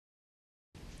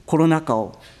コロナ禍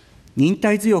を忍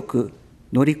耐強く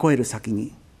乗り越える先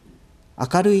に、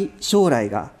明るい将来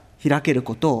が開ける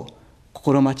ことを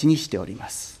心待ちにしておりま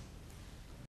す。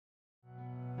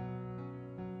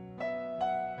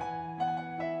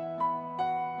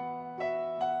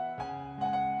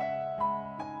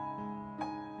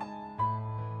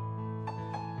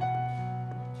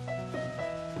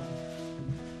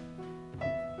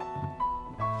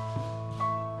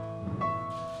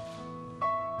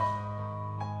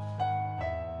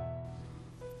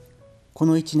こ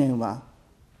の1年は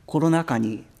コロナ禍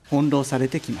に翻弄され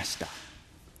てきました。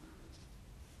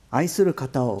愛する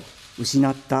方を失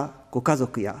ったご家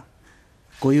族や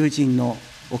ご友人の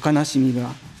お悲しみ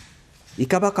はい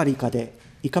かばかり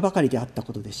であった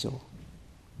ことでしょう。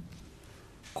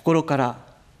心から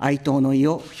哀悼の意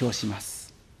を表しま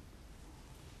す。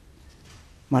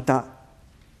また、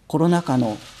コロナ禍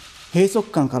の閉塞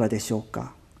感からでしょう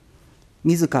か、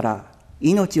自ら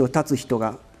命を絶つ人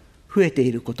が増えて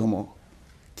いることも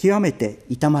極めて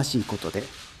痛ましいことで、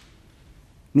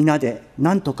皆で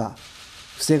何とか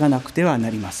防がなくてはな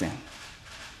りません。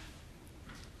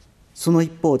その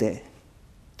一方で、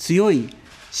強い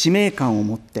使命感を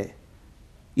持って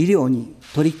医療に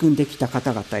取り組んできた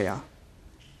方々や、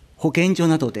保健所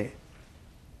などで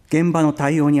現場の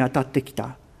対応に当たってき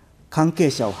た関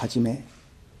係者をはじめ、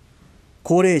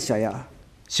高齢者や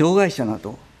障害者な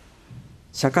ど、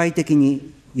社会的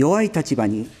に弱い立場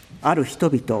にある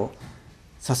人々を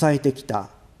支えてきた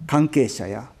関係者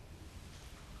や、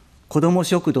子ども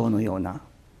食堂のような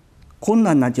困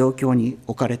難な状況に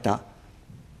置かれた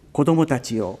子どもた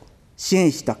ちを支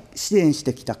援し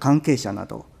てきた関係者な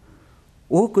ど、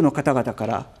多くの方々か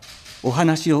らお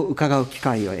話を伺う機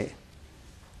会を得、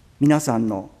皆さん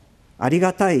のあり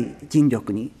がたい尽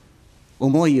力に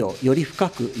思いをより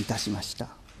深くいたしました。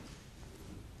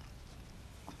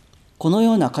この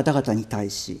ような方々に対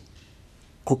し、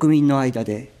国民の間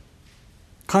で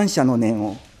感謝の念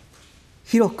を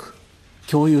広く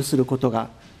共有することが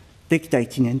できた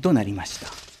1年となりました。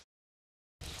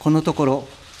このところ、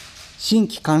新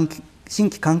規感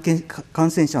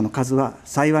染者の数は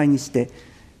幸いにして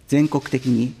全国的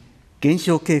に減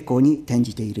少傾向に転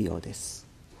じているようです。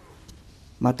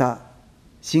また、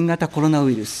新型コロナウ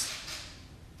イルス、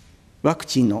ワク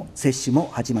チンの接種も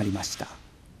始まりました。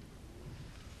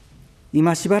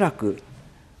今しばらく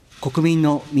国民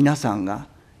の皆さん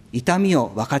が痛み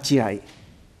を分かち合い、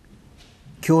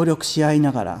協力し合い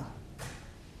ながら、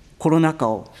コロナ禍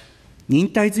を忍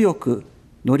耐強く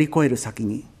乗り越える先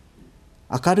に、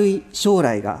明るい将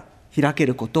来が開け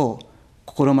ることを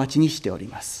心待ちにしており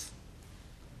ます。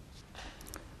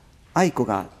愛子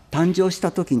が誕生し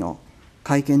た時の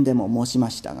会見でも申しま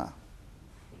したが、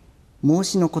孟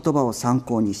子の言葉を参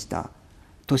考にした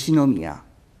敬宮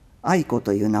愛子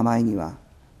という名前には、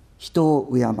人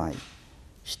を敬い、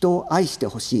人を愛して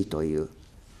ほしいという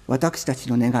私たち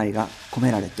の願いが込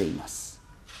められています。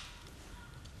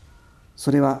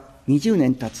それは20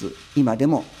年経つ今で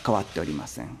も変わっておりま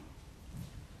せん。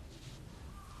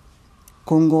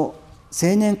今後、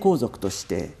成年皇族とし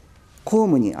て公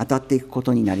務に当たっていくこ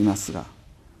とになりますが、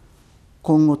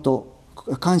今後と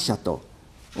感謝と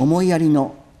思いやり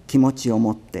の気持ちを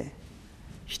持って、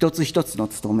一つ一つの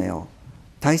務めを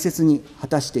大切に果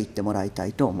たしていってもらいた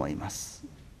いと思います。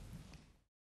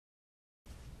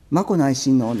眞子内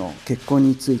親王の結婚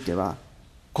については、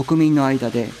国民の間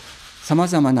でさま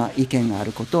ざまな意見があ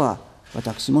ることは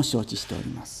私も承知しており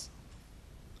ます。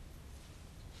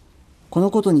この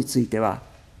ことについては、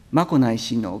眞子内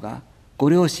親王がご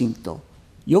両親と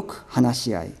よく話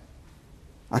し合い、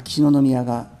秋篠宮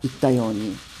が言ったよう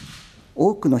に、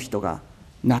多くの人が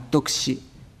納得し、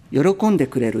喜んで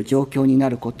くれる状況にな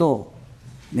ることを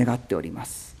願っておりま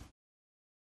す。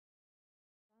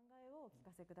お考えをお聞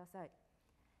かせください。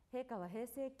陛下は平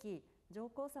成期、上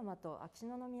皇さまと秋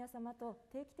篠宮さまと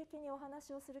定期的にお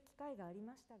話をする機会があり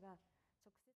ましたが、